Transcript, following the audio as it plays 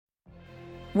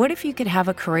What if you could have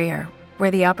a career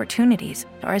where the opportunities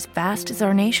are as vast as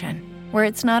our nation, where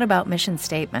it's not about mission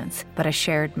statements, but a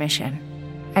shared mission?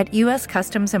 At U.S.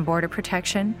 Customs and Border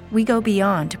Protection, we go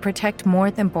beyond to protect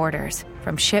more than borders.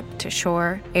 From ship to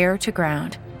shore, air to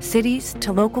ground, cities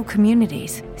to local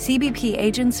communities, CBP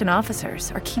agents and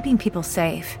officers are keeping people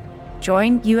safe.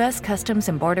 Join U.S. Customs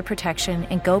and Border Protection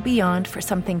and go beyond for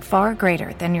something far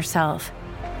greater than yourself.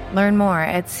 Learn more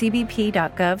at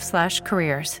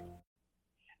cbp.gov/careers.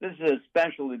 This is a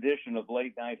special edition of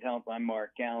Late Night Health. I'm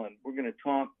Mark Allen. We're going to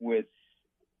talk with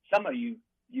some of you've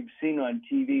seen on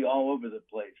TV all over the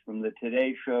place, from the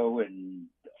Today Show and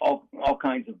all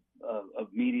kinds of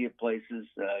media places,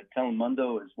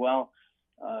 Telemundo as well.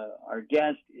 Our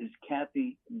guest is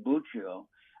Kathy Buccio,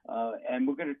 and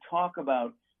we're going to talk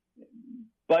about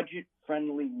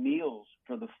budget-friendly meals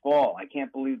for the fall. I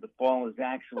can't believe the fall is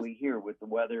actually here with the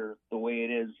weather the way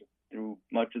it is through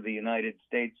much of the United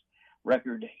States.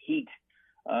 Record heat.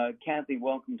 Kathy,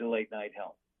 welcome to Late Night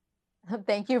Health.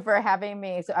 Thank you for having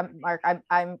me. So, Mark,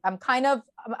 I'm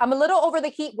a little over the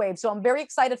heat wave, so I'm very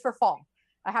excited for fall.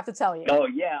 I have to tell you. Oh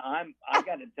yeah, I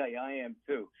got to tell you, I am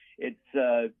too. It's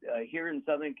here in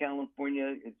Southern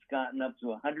California. It's gotten up to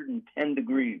 110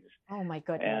 degrees. Oh my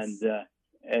goodness. And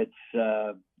it's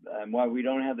while we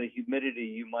don't have the humidity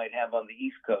you might have on the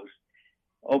East Coast.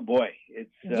 Oh boy, it's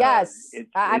yes.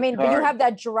 I mean, hard. But you have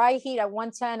that dry heat at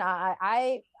 110.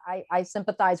 I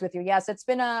sympathize with you. Yes, it's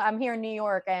been I'm here in New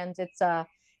York, and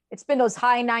it's been those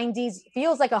high 90s.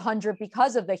 Feels like 100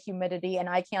 because of the humidity, and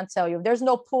I can't tell you, if there's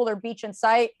no pool or beach in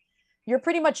sight, you're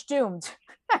pretty much doomed.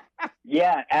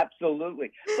 Yeah,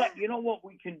 absolutely. But you know what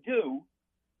we can do?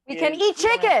 We can eat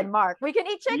chicken, Mark. We can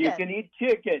eat chicken. You can eat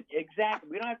chicken, exactly.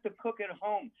 We don't have to cook at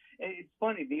home. It's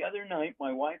funny. The other night,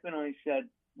 my wife and I said,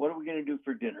 what are we going to do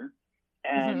for dinner?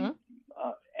 And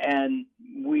and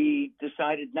we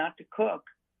decided not to cook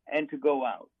and to go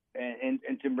out and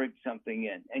to bring something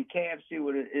in. And KFC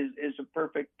is a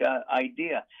perfect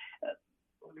idea.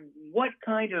 What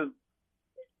kind of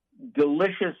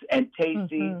delicious and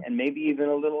tasty and maybe even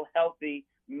a little healthy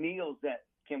meals that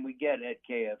can we get at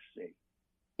KFC?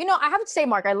 You know, I have to say,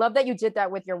 Mark, I love that you did that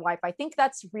with your wife. I think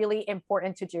that's really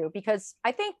important to do, because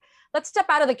I think let's step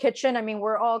out of the kitchen. I mean,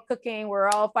 we're all cooking, we're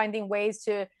all finding ways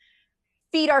to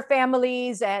feed our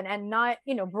families and not,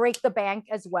 break the bank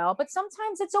as well. But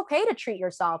sometimes it's okay to treat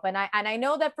yourself. And I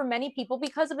know that for many people,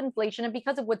 because of inflation and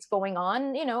because of what's going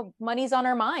on, money's on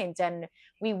our minds, and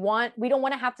we don't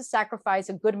want to have to sacrifice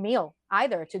a good meal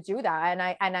either to do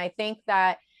that. And I think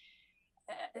that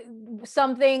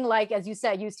something like, as you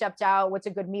said, you stepped out, what's a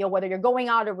good meal, whether you're going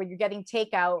out or when you're getting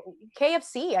takeout.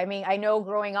 KFC, I mean, I know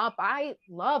growing up, I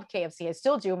love KFC. I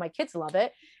still do. My kids love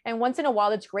it. And once in a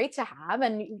while, it's great to have,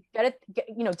 and you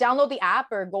download the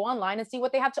app or go online and see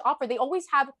what they have to offer. They always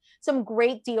have some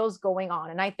great deals going on.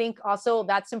 And I think also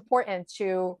that's important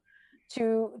to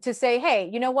say, hey,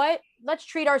 you know what, let's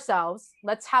treat ourselves.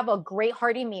 Let's have a great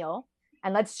hearty meal,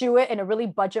 and let's do it in a really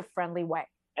budget friendly way.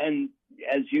 And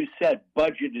as you said,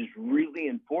 budget is really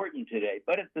important today.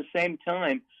 But at the same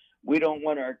time, we don't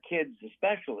want our kids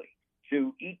especially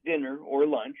to eat dinner or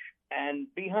lunch and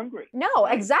be hungry. No,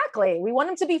 right? Exactly. We want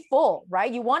them to be full,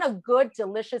 right? You want a good,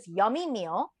 delicious, yummy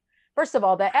meal. First of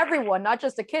all, that everyone, not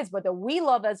just the kids, but that we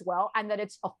love as well, and that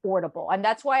it's affordable. And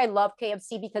that's why I love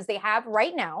KFC, because they have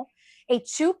right now a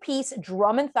 2-piece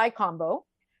drum and thigh combo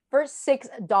for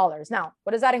 $6. Now,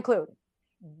 what does that include?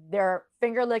 Their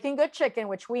finger licking good chicken,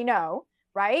 which we know,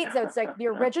 right? So it's like the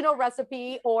original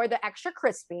recipe or the extra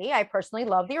crispy. I personally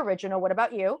love the original. What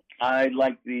about you? I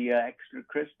like the extra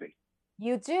crispy.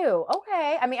 You do?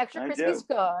 Okay. I mean, extra crispy is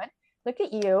good. Look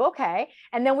at you. Okay.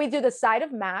 And then we do the side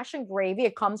of mash and gravy.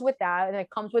 It comes with that. And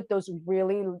it comes with those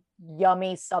really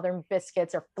yummy Southern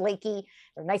biscuits. They're flaky.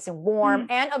 They're nice and warm,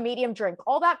 and a medium drink.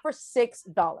 All that for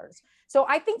 $6. So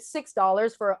I think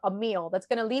 $6 for a meal that's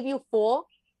going to leave you full.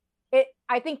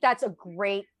 I think that's a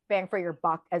great bang for your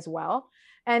buck as well.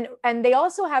 And they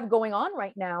also have going on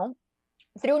right now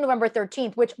through November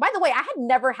 13th, which, by the way, I had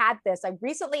never had this. I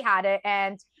recently had it,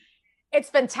 and it's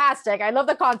fantastic. I love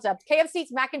the concept.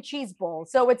 KFC's mac and cheese bowl.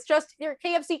 So it's just your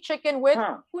KFC chicken with,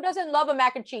 who doesn't love a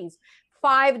mac and cheese?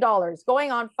 $5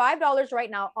 going on, $5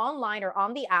 right now online or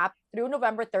on the app through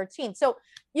November 13th. So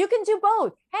you can do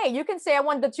both. Hey, you can say, I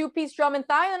want the 2-piece drum and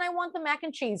thigh, and I want the mac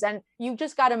and cheese. And you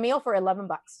just got a meal for $11.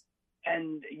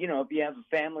 And, if you have a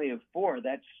family of 4,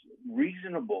 that's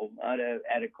reasonable at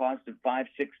a cost of $5,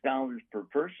 $6 per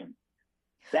person.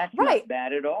 That's not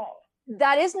bad at all.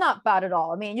 That is not bad at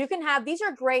all. I mean, you can have, these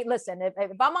are great. Listen, if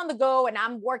I'm on the go and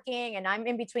I'm working and I'm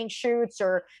in between shoots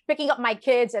or picking up my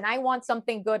kids and I want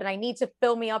something good and I need to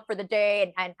fill me up for the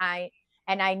day, and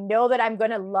and I know that I'm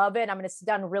going to love it, I'm going to sit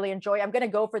down and really enjoy it, I'm going to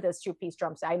go for this 2-piece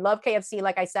drumstick. I love KFC,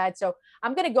 like I said. So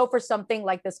I'm going to go for something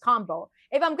like this combo.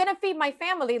 If I'm going to feed my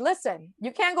family, listen,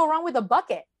 you can't go wrong with a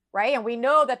bucket, right? And we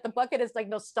know that the bucket is like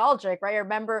nostalgic, right? I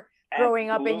remember growing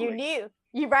up and you knew,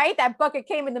 right? That bucket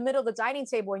came in the middle of the dining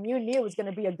table and you knew it was going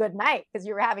to be a good night because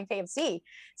you were having KFC.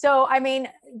 So, I mean,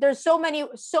 there's so many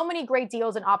great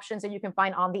deals and options that you can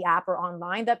find on the app or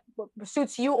online that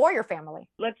suits you or your family.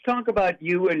 Let's talk about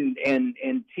you and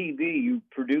TV. You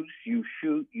produce, you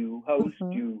shoot, you host,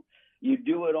 you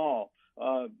do it all.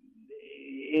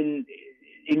 In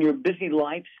your busy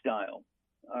lifestyle,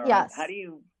 yes. How do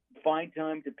you find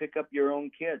time to pick up your own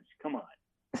kids? Come on.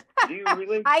 Do you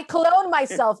really? I clone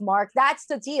myself, Mark. That's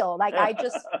the deal. Like I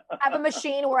just have a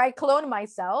machine where I clone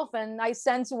myself, and I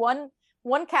send one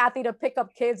Kathy to pick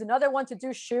up kids, another one to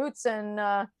do shoots, and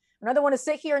another one to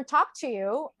sit here and talk to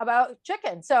you about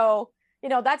chicken. So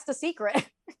that's the secret.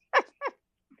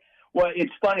 Well,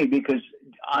 it's funny because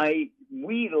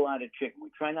we eat a lot of chicken. We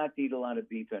try not to eat a lot of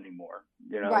beef anymore.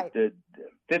 Right.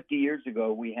 50 years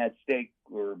ago, we had steak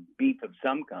or beef of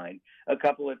some kind a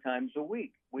couple of times a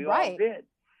week. We all did.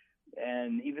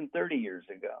 And even 30 years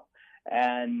ago.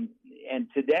 And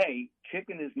today,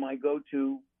 chicken is my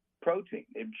go-to protein.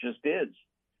 It just is.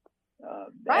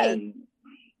 Right. And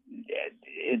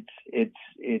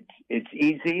it's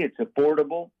easy. It's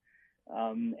affordable.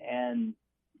 And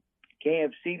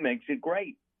KFC makes it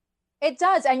great. It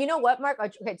does. And you know what, Mark?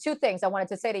 Okay, 2 things I wanted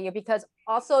to say to you, because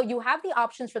also you have the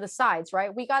options for the sides,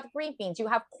 right? We got green beans, you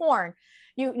have corn,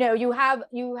 you have,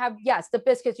 yes, the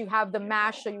biscuits, you have the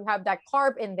mash. So you have that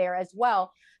carb in there as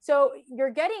well. So you're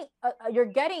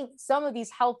getting some of these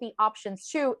healthy options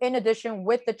too, in addition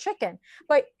with the chicken.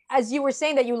 But as you were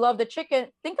saying that you love the chicken,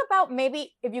 think about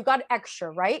maybe if you got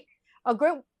extra, right? A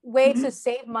great way to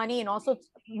save money, and also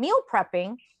meal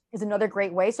prepping is another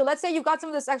great way. So let's say you got some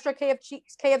of this extra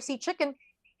KFC chicken,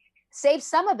 save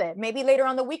some of it. Maybe later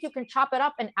on the week, you can chop it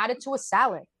up and add it to a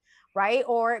salad, right?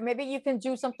 Or maybe you can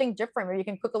do something different, where you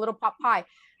can cook a little pot pie,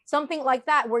 something like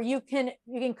that, where you can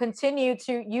continue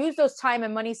to use those time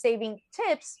and money saving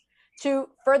tips to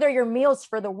further your meals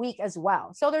for the week as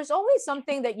well. So there's always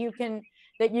something that you can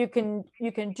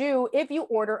do if you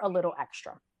order a little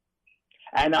extra.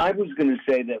 And I was going to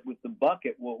say that with the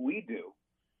bucket, what we do,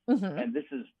 and this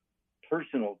is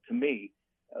personal to me,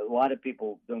 a lot of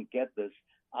people don't get this.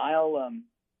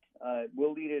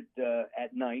 We'll eat it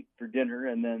at night for dinner,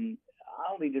 and then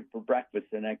I'll eat it for breakfast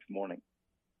the next morning.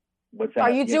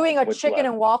 Are you doing a chicken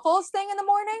and waffles thing in the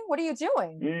morning? What are you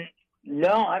doing?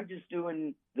 No, I'm just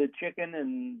doing the chicken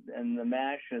and the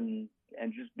mash and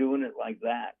just doing it like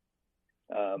that.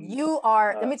 You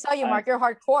are, let me tell you, Mark, you're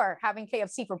hardcore, having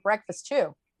KFC for breakfast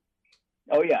too.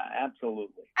 Oh yeah,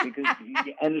 absolutely. Because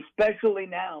and especially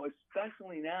now,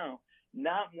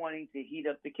 not wanting to heat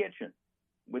up the kitchen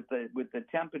with the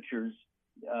temperatures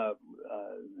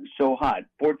so hot.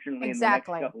 Fortunately, in the next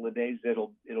couple of days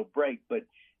it'll break, but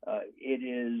it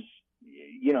is,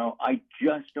 I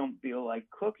just don't feel like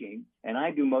cooking, and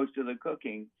I do most of the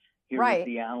cooking here at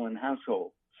the Allen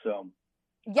household. So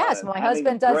yes, my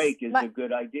husband does. Break is a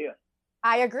good idea.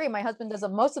 I agree. My husband does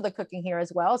most of the cooking here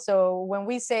as well. So when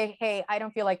we say, hey, I don't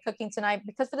feel like cooking tonight,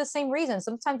 because for the same reason,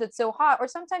 sometimes it's so hot, or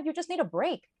sometimes you just need a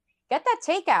break. Get that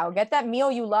takeout, get that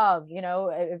meal you love.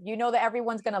 If you know that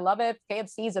everyone's going to love it,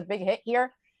 KFC is a big hit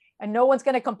here and no one's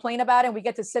going to complain about it, and we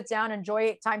get to sit down,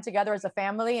 enjoy time together as a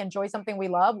family, enjoy something we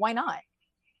love. Why not?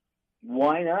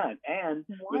 Why not? And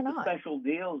with the special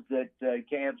deals that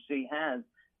KFC has,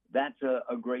 that's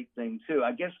a great thing too.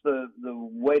 I guess the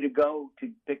way to go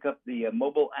to pick up the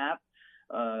mobile app,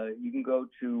 you can go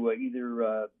to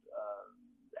either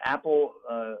Apple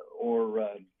or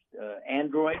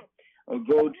Android, or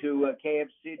go to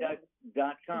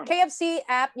KFC.com. KFC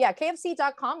app,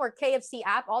 KFC.com or KFC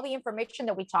app. All the information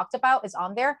that we talked about is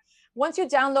on there. Once you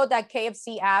download that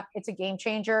KFC app, it's a game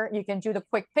changer. You can do the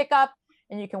quick pickup,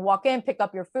 and you can walk in, pick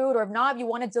up your food, or if not, if you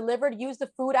want it delivered, use the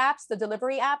food apps, the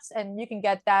delivery apps, and you can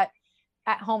get that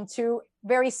at home too.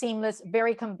 Very seamless,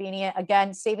 very convenient.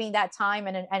 Again, saving that time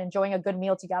and enjoying a good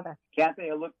meal together.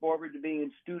 Kathy, I look forward to being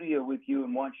in studio with you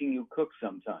and watching you cook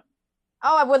sometime.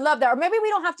 Oh, I would love that. Or maybe we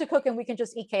don't have to cook and we can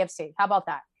just eat KFC. How about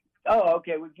that? Oh,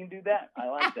 okay. We can do that. I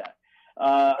like that.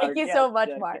 Thank you so much,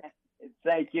 Mark.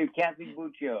 Thank you, Kathy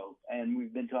Buccio. And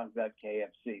we've been talking about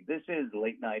KFC. This is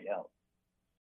Late Night Health.